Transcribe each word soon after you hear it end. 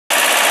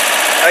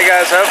Hey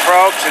guys, up for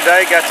auction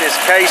today. Got this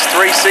Case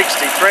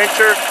 360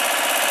 trencher,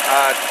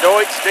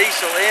 Deutz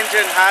diesel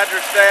engine,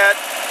 hydrostat,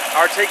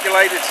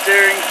 articulated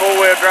steering,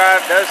 four-wheel drive.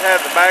 Does have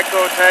the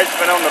backhoe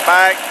attachment on the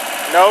back.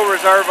 No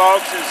reserve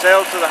auction,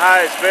 sells to the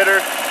highest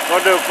bidder.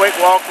 Going to do a quick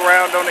walk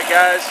around on it,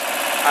 guys.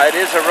 It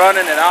is a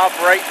running and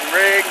operating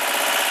rig.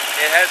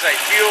 It has a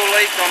fuel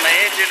leak on the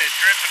engine. It's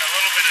dripping a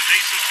little bit of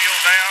diesel fuel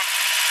down.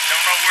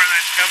 Don't know where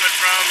that's coming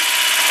from.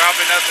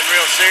 Probably nothing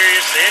real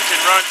serious. The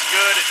engine runs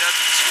good. It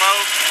doesn't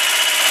smoke.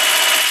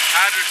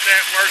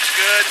 Hydrostat works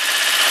good.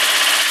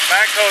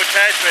 Backhoe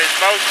attachment is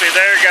mostly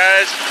there,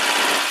 guys.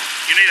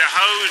 You need a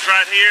hose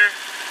right here.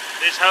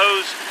 This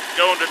hose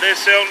going to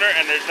this cylinder,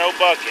 and there's no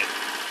bucket.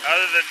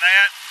 Other than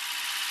that,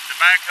 the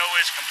backhoe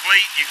is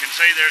complete. You can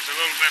see there's a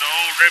little bit of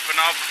oil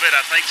dripping off of it.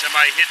 I think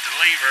somebody hit the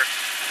lever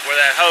where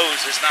that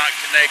hose is not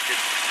connected.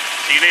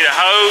 So you need a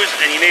hose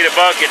and you need a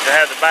bucket to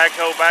have the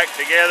backhoe back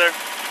together.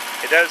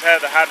 It does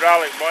have the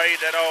hydraulic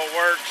blade. That all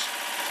works.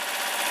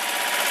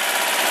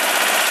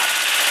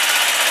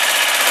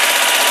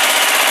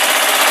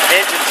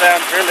 Engine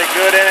sounds really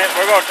good in it.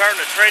 We're going to turn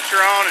the trencher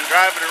on and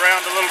drive it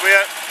around a little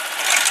bit.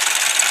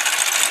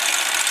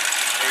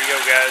 There you go,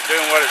 guys,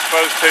 doing what it's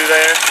supposed to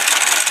there.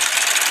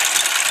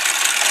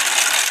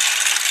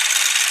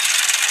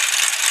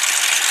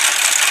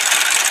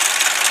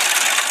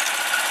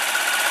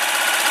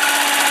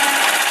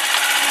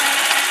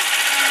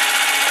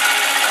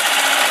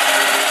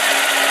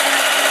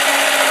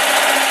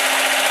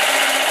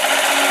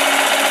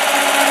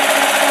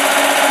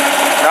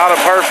 Not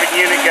a perfect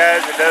unit,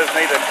 guys. It does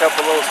need a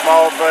couple little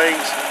small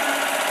things.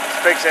 Let's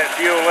fix that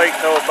fuel leak,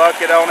 throw a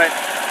bucket on it.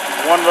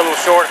 One little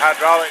short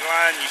hydraulic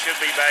line, you should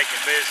be back in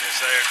business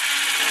there.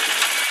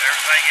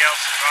 Everything else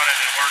is running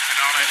and working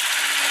on it.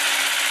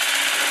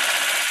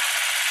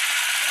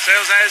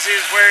 Sales as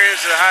is, where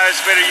is the highest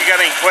bidder? You got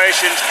any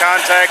questions,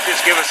 contact us,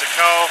 give us a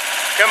call.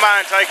 Come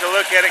by and take a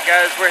look at it,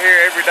 guys. We're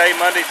here every day,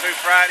 Monday through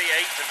Friday,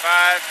 8 to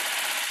 5.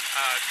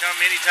 Come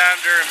anytime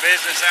during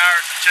business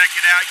hours and check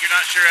it out. You're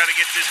not sure how to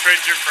get this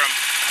trencher from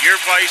your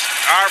place,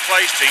 our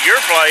place, to your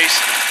place,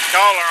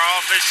 call our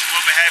office.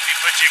 We'll be happy to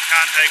put you in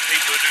contact with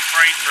people who do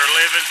freight for a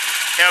living.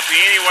 Help you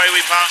any way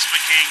we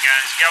possibly can,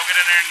 guys. Y'all get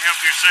in there and help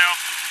yourself.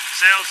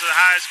 Sales to the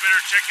highest bidder.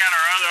 Check out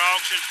our other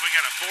auctions. We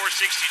got a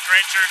 460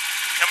 trencher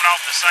coming off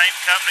the same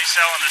company,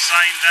 selling the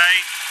same day.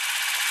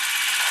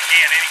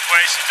 Again, any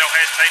questions, don't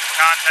hesitate to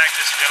contact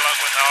us. Good luck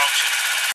with the auction.